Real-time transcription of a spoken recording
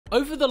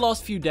Over the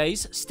last few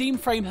days,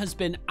 SteamFrame has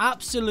been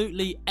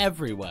absolutely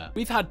everywhere.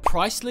 We've had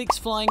price leaks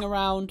flying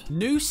around,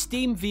 new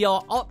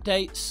SteamVR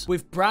updates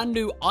with brand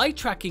new eye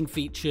tracking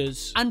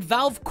features, and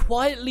Valve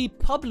quietly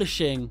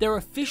publishing their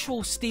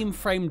official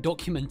SteamFrame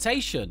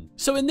documentation.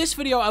 So in this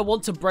video, I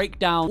want to break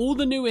down all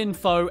the new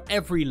info,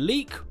 every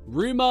leak,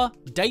 rumor,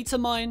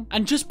 Datamine,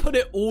 and just put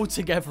it all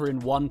together in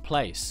one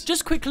place.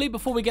 Just quickly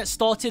before we get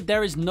started,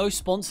 there is no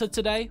sponsor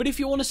today, but if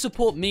you want to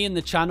support me and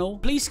the channel,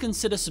 please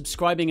consider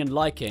subscribing and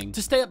liking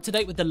to stay up to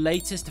date with the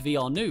latest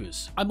VR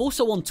news. I'm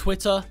also on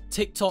Twitter,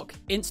 TikTok,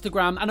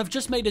 Instagram, and I've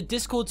just made a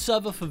Discord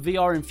server for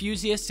VR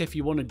enthusiasts if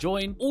you want to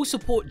join. All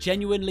support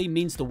genuinely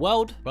means the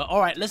world. But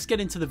alright, let's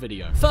get into the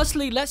video.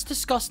 Firstly, let's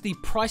discuss the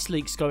price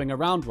leaks going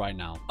around right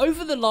now.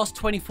 Over the last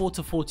 24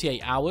 to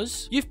 48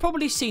 hours, you've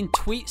probably seen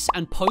tweets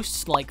and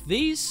posts like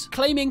these,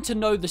 claiming to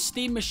know the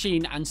Steam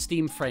Machine and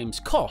SteamFrame's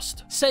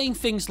cost, saying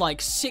things like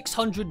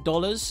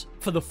 $600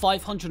 for the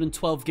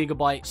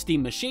 512GB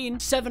Steam Machine,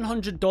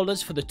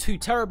 $700 for the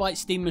 2TB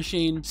Steam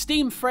Machine,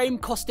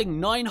 SteamFrame costing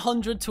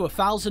 $900 to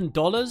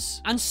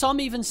 $1,000, and some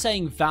even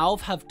saying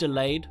Valve have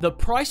delayed the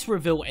price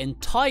reveal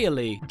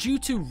entirely due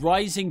to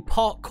rising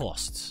part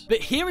costs.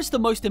 But here is the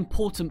most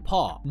important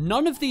part.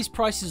 None of these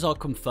prices are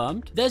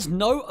confirmed, there's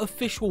no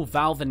official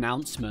Valve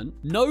announcement,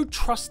 no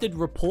trusted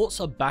reports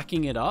are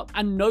backing it up,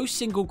 and no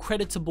single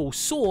creditable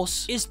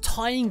source is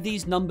tying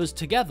these numbers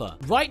together.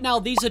 Right now,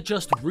 these are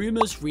just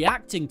rumors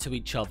reacting to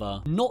each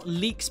other, not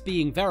leaks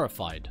being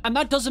verified. And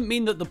that doesn't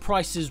mean that the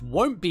prices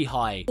won't be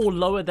high or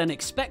lower than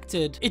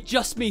expected, it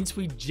just means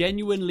we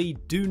genuinely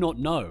do not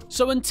know.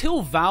 So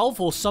until Valve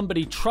or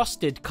somebody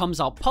trusted comes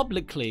out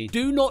publicly,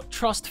 do not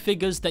trust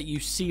figures that you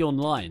see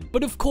online.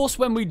 But of course,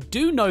 when we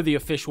do know the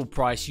official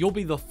price, you'll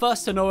be the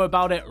first to know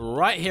about it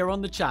right here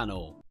on the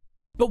channel.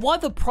 But while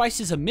the price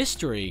is a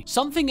mystery,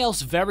 something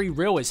else very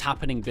real is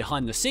happening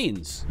behind the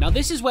scenes. Now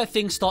this is where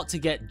things start to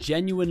get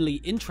genuinely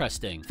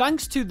interesting.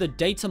 Thanks to the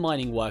data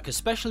mining work,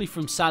 especially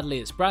from Sadly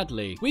It's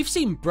Bradley, we've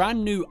seen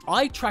brand new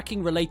eye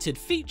tracking related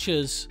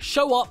features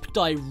show up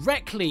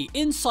directly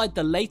inside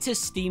the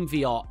latest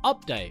SteamVR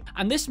update.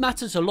 And this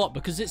matters a lot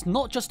because it's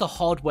not just a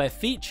hardware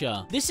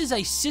feature, this is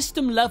a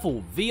system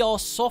level VR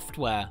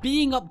software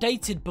being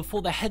updated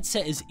before the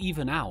headset is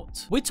even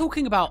out. We're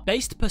talking about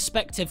based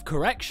perspective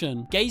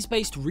correction,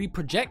 gaze-based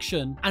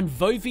reprojection, and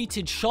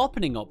Vovited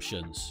sharpening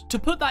options. To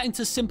put that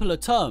into simpler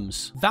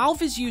terms,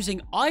 Valve is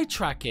using eye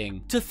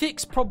tracking to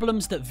fix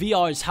problems that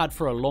VR has had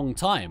for a long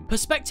time.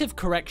 Perspective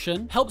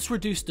correction helps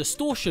reduce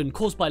distortion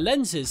caused by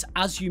lenses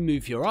as you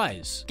move your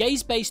eyes.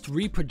 Gaze-based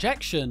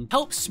reprojection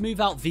helps smooth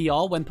out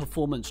VR when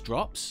performance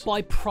drops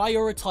by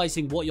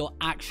prioritizing what you're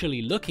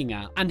actually looking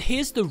at. And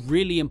here's the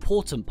really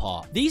important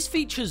part. These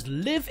features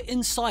live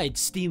inside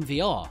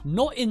SteamVR,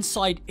 not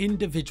inside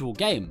individual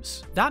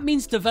games. That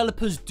means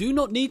developers do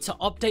not need to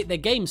update their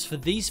games for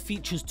these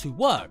features to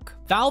work.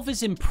 Valve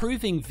is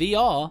improving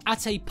VR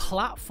at a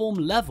platform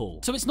level.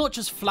 So it's not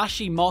just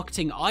flashy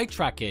marketing eye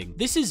tracking.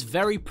 This is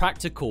very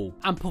practical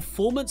and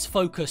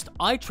performance-focused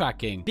eye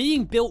tracking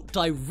being built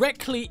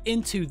directly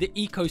into the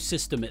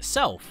ecosystem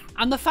itself.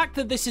 And the fact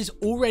that this is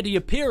already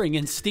appearing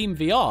in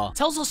SteamVR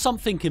tells us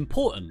something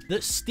important,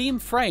 that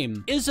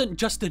SteamFrame isn't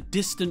just a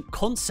distant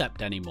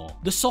concept anymore.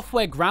 The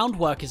software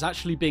groundwork is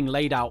actually being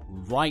laid out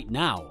right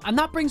now. And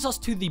that brings us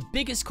to the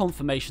biggest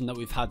confirmation that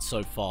we've had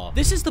so far.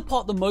 This is the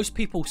part that most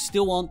people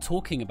still aren't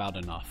talking about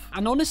enough.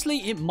 And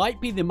honestly, it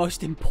might be the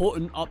most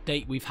important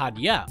update we've had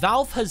yet.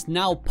 Valve has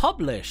now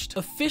published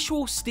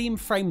official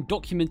SteamFrame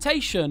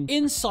documentation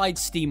inside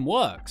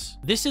Steamworks.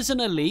 This isn't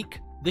a leak.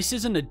 This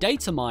isn't a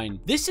data mine.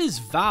 This is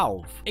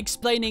Valve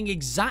explaining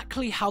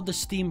exactly how the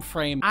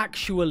SteamFrame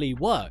actually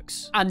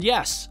works. And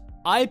yes,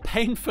 I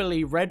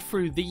painfully read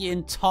through the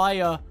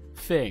entire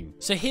thing.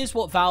 So here's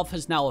what Valve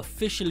has now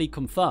officially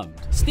confirmed.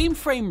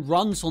 SteamFrame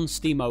runs on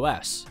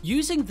SteamOS,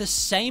 using the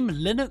same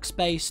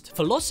Linux-based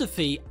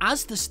philosophy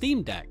as the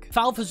Steam Deck.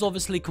 Valve has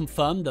obviously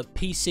confirmed that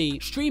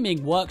PC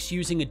streaming works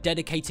using a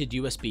dedicated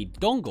USB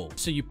dongle.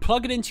 So you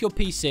plug it into your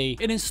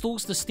PC, it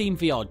installs the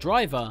SteamVR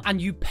driver,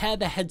 and you pair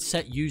the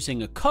headset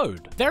using a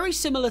code. Very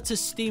similar to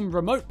Steam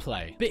Remote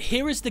Play. But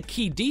here is the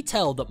key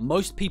detail that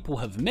most people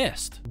have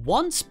missed.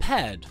 Once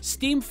paired,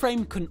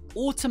 SteamFrame can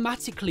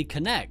automatically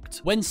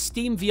connect when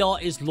SteamVR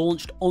is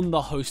launched on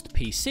the host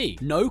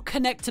PC. No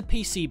connect to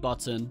PC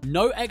button,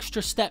 no extra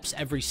steps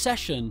every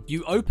session.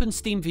 You open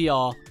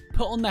SteamVR,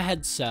 put on the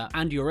headset,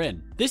 and you're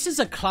in. This is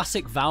a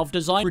classic Valve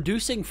design,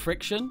 reducing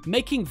friction,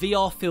 making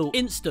VR feel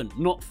instant,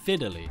 not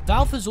fiddly.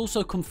 Valve has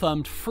also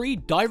confirmed 3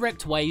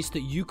 direct ways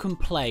that you can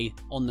play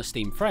on the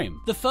SteamFrame.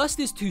 The first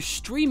is to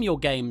stream your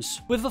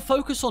games with a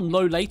focus on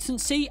low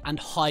latency and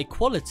high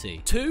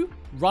quality. 2,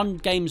 run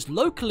games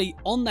locally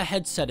on the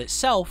headset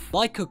itself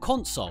like a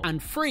console.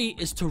 And 3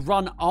 is to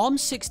run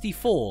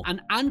ARM64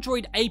 and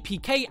Android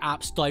APK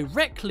apps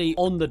directly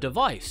on the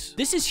device.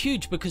 This is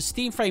huge because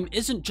SteamFrame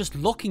isn't just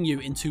locking you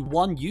into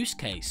one use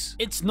case.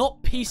 It's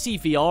not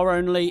PC VR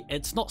only,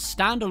 it's not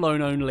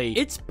standalone only,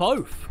 it's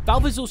both.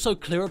 Valve is also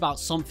clear about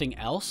something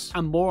else,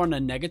 and more on a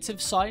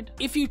negative side.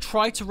 If you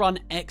try to run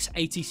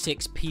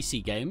x86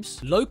 PC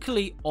games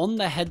locally on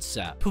the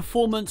headset,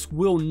 performance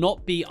will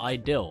not be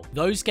ideal.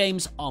 Those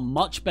games are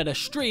much better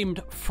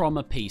streamed from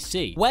a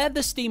PC. Where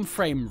the Steam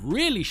frame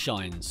really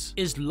shines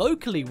is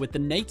locally with the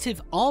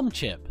native ARM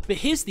chip. But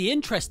here's the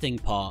interesting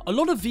part. A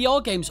lot of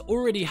VR games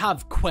already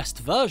have Quest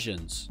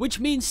versions, which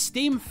means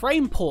Steam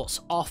frame ports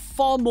are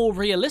far more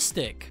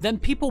realistic than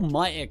people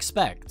might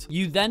expect.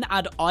 You then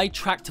add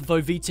eye-tracked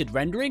Voveated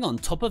rendering on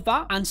top of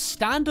that, and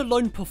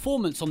standalone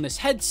performance on this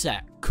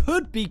headset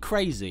could be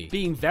crazy,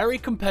 being very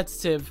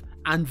competitive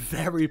and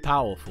very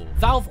powerful.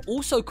 Valve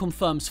also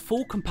confirms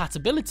full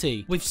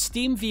compatibility with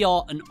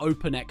SteamVR and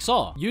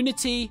OpenXR.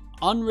 Unity,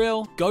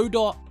 Unreal,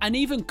 Godot, and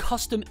even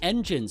custom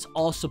engines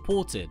are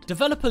supported.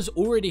 Developers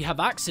already have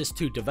access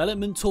to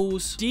development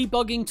tools,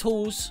 debugging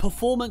tools,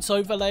 performance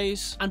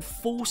overlays, and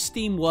full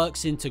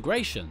Steamworks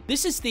integration.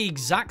 This is the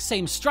exact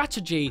same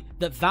strategy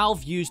that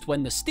Valve used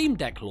when the Steam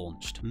Deck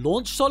launched.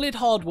 Launch solid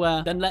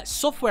hardware, then let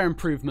software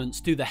improvements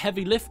do the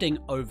heavy lifting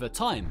over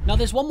time. Now,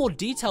 there's one more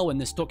detail in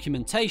this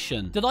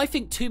documentation that I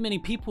think too many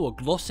people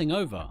are glossing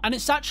over, and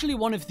it's actually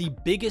one of the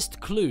biggest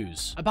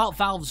clues about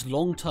Valve's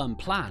long-term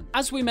plan.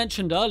 As we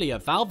mentioned earlier,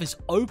 Valve is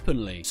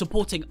openly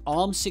supporting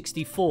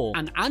ARM64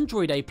 and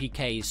Android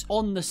APKs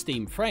on the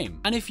Steam frame.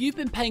 And if you've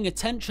been paying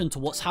attention to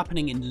what's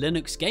happening in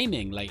Linux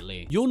gaming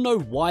lately, you'll know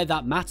why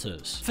that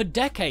matters. For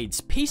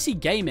decades, PC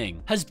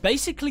gaming has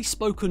basically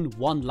spoken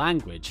one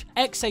language,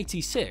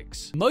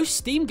 x86. Most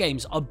Steam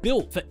games are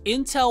built for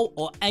Intel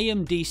or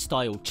AMD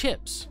style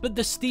chips, but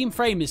the Steam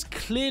frame is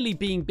clearly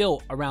being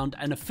built around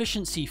an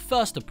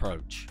efficiency-first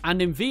approach.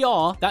 And in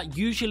VR, that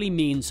usually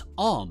means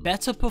ARM.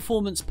 Better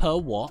performance per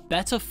watt,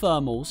 better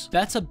thermals,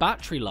 better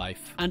battery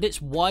life, and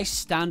it's why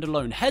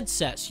standalone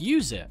headsets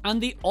use it. And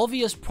the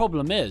obvious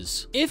problem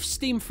is, if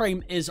Steam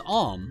frame is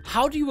ARM,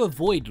 how do you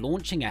avoid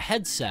launching a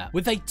headset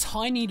with a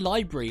tiny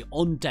library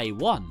on day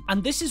one?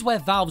 And this is where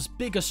Valve's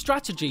bigger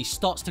strategy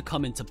starts to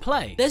come into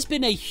play. There's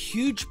been a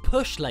huge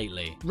push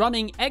lately,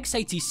 running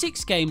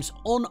x86 games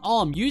on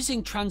ARM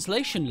using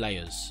translation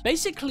layers,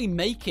 basically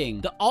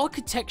making the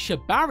architecture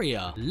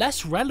barrier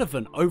less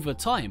relevant over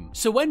time.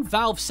 So when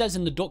Valve says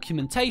in the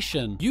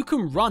documentation, you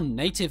can run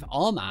native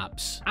ARM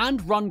apps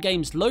and run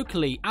games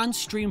locally and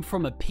stream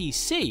from a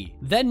PC,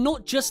 they're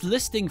not just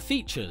listing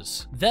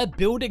features, they're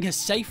building a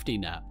safety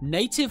net.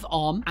 Native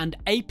ARM and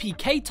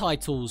APK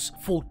titles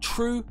for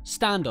true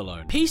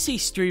standalone. PC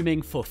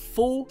streaming for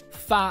full,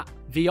 fat,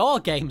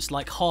 VR games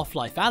like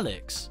Half-Life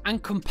Alyx,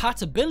 and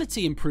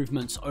compatibility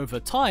improvements over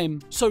time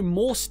so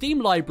more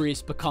Steam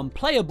libraries become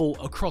playable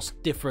across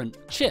different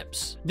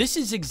chips. This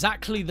is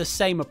exactly the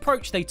same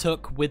approach they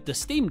took with the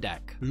Steam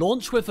Deck.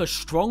 Launch with a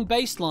strong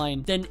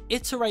baseline, then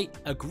iterate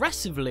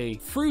aggressively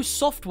through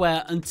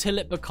software until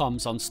it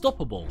becomes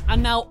unstoppable.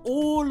 And now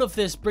all of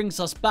this brings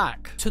us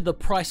back to the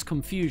price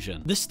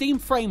confusion. The Steam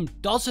frame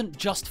doesn't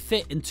just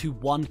fit into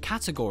one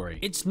category.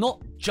 It's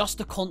not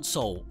just a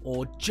console,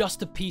 or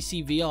just a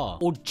PC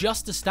VR, or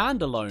just a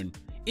standalone.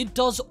 It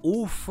does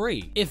all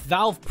three. If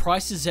Valve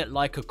prices it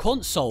like a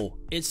console,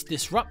 it's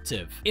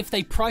disruptive. If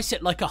they price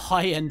it like a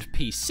high-end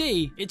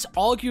PC, it's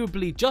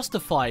arguably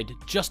justified,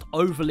 just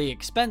overly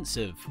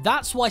expensive.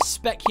 That's why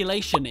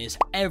speculation is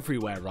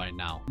everywhere right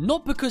now.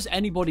 Not because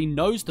anybody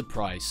knows the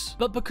price,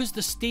 but because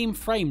the Steam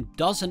frame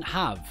doesn't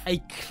have a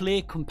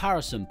clear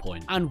comparison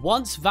point. And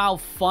once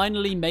Valve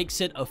finally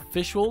makes it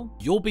official,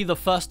 you'll be the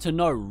first to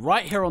know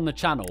right here on the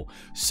channel.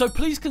 So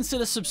please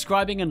consider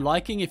subscribing and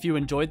liking if you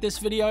enjoyed this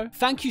video.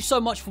 Thank you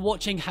so much for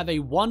watching. Have a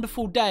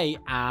wonderful day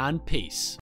and peace.